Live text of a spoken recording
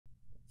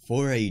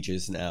For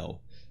ages now,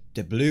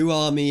 the Blue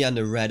Army and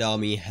the Red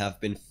Army have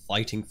been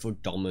fighting for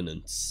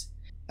dominance.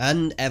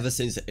 And ever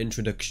since the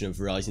introduction of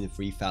Ryzen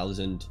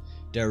 3000,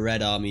 the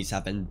Red Armies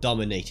have been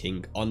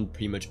dominating on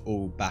pretty much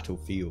all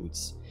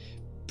battlefields.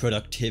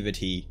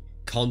 Productivity,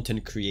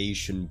 content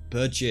creation,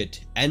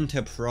 budget,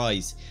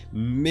 enterprise,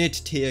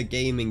 mid-tier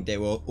gaming, they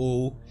were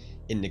all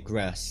in the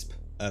grasp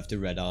of the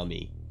Red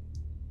Army.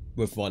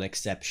 With one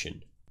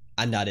exception,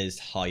 and that is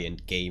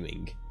high-end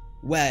gaming,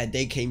 where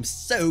they came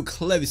so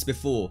close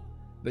before,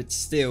 but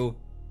still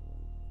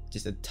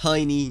just a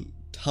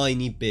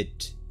tiny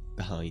bit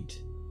behind.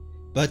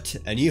 But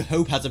a new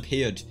hope has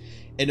appeared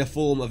in the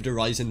form of the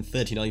Ryzen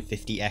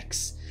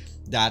 3950X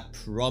that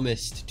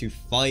promised to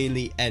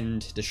finally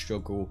end the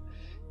struggle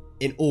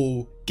in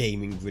all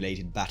gaming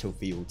related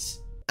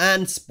battlefields.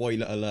 And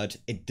spoiler alert,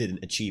 it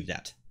didn't achieve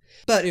that.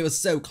 But it was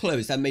so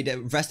close that made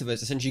the rest of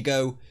us essentially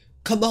go,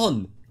 come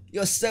on,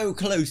 you're so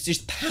close,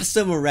 just pass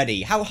them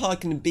already, how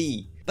hard can it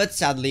be? But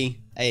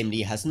sadly,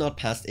 AMD has not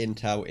passed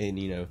Intel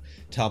in,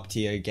 top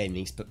tier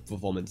gaming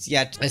performance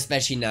yet,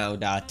 especially now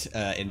that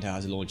Intel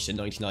has launched the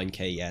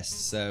 9950X,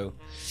 so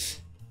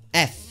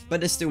F. But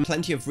there's still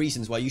plenty of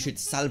reasons why you should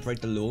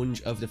celebrate the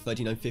launch of the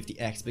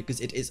 3950X,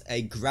 because it is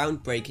a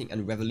groundbreaking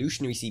and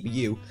revolutionary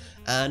CPU,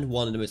 and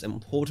one of the most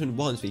important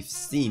ones we've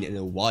seen in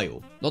a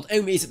while. Not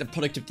only is it the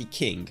productivity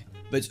king,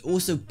 but it's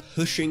also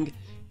pushing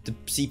the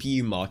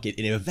CPU market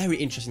in a very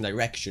interesting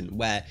direction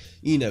where,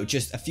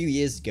 just a few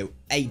years ago,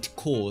 8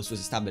 cores was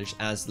established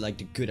as like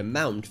the good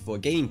amount for a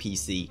gaming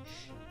PC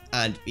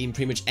and in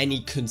pretty much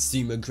any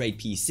consumer grade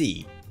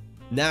PC.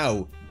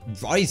 Now,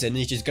 Ryzen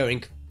is just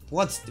going,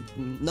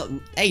 not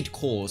 8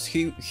 cores,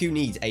 who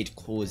needs 8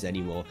 cores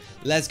anymore?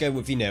 Let's go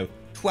with,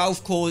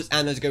 12 cores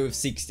and let's go with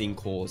 16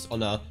 cores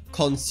on our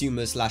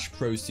consumer slash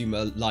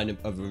prosumer lineup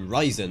of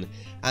Ryzen.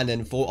 And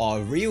then for our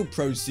real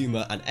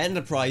prosumer and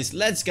enterprise,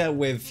 let's go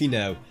with,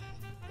 24,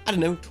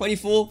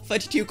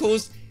 32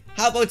 cores?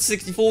 How about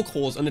 64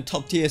 cores on the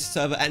top tier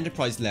server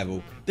enterprise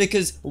level?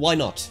 Because why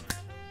not?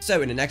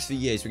 So in the next few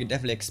years, we can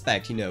definitely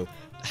expect,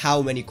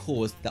 how many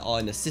cores there are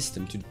in the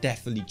system to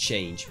definitely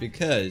change,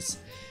 because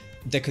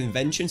the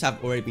conventions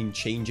have already been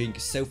changing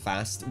so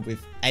fast,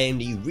 with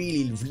AMD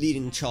really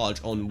leading charge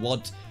on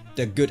what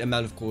the good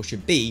amount of cores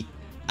should be,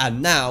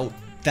 and now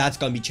that's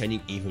going to be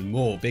changing even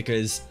more,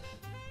 because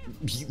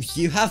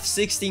you have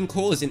 16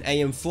 cores in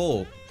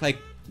AM4, like,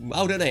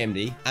 well done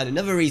AMD. And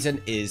another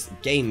reason is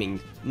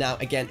gaming. Now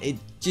again, it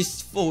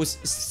just falls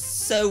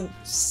so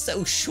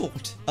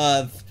short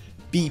of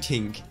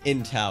beating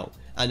Intel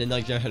and the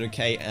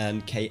 9900K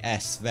and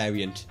KS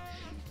variant,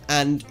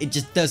 and it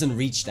just doesn't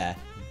reach there.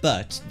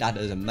 But that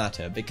doesn't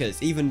matter,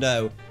 because even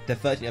though the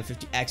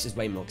 3950X is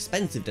way more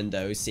expensive than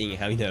those, seeing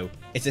how,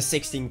 it's a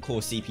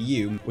 16-core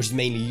CPU, which is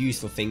mainly used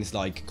for things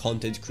like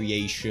content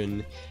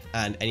creation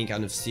and any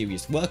kind of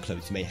serious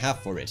workloads you may have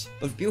for it.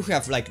 But for people who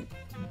have,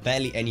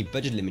 barely any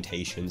budget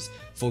limitations,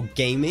 for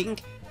gaming,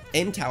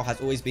 Intel has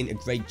always been a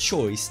great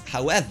choice.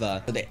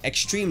 However, they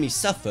extremely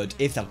suffered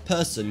if that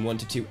person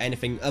wanted to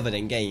anything other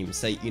than games,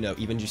 say,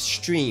 even just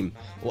stream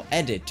or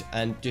edit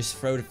and just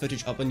throw the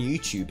footage up on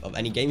YouTube of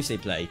any games they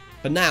play.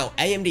 But now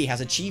AMD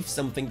has achieved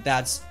something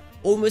that's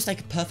almost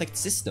like a perfect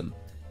system,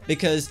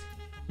 because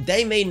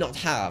they may not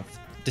have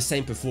the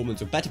same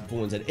performance or better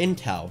performance than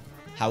Intel.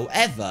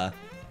 However,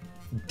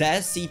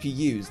 their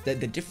CPUs,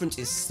 the difference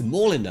is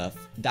small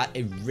enough that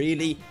it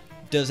really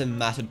doesn't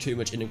matter too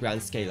much in the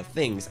grand scale of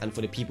things, and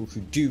for the people who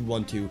do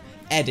want to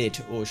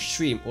edit or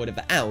stream or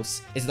whatever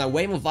else, it's now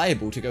way more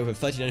viable to go for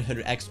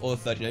 3900X or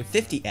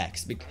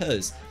 3950X,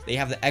 because they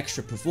have the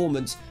extra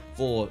performance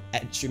for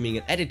streaming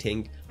and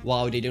editing,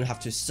 while they don't have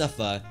to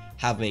suffer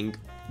having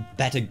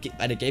better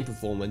game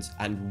performance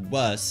and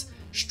worse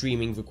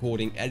streaming,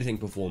 recording, editing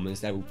performance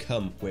that will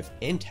come with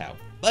Intel.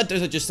 But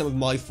those are just some of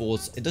my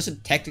thoughts. It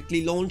doesn't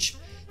technically launch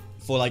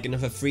for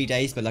another 3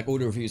 days, but all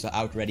the reviews are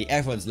out already,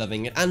 everyone's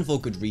loving it, and for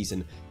good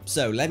reason.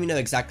 So let me know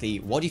exactly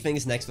what do you think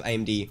is next for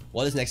AMD,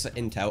 what is next for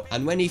Intel,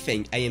 and when do you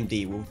think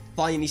AMD will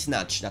finally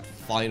snatch that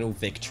final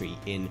victory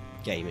in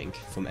gaming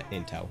from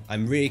Intel.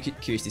 I'm really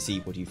curious to see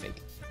what you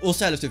think.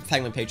 Also, I'd love to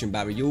thank my patron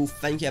Barry Yule.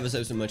 Thank you ever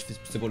so much for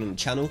supporting the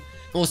channel.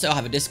 Also, I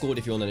have a Discord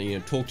if you want to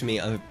talk to me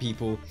and other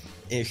people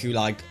if you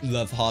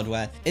love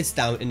hardware. It's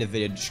down in the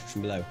video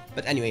description below.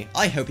 But anyway,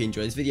 I hope you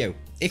enjoyed this video.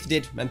 If you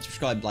did, remember to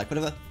subscribe, like,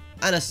 whatever.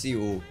 And I'll see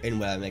you all in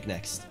where I make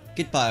next.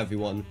 Goodbye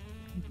everyone.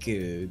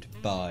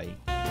 Goodbye.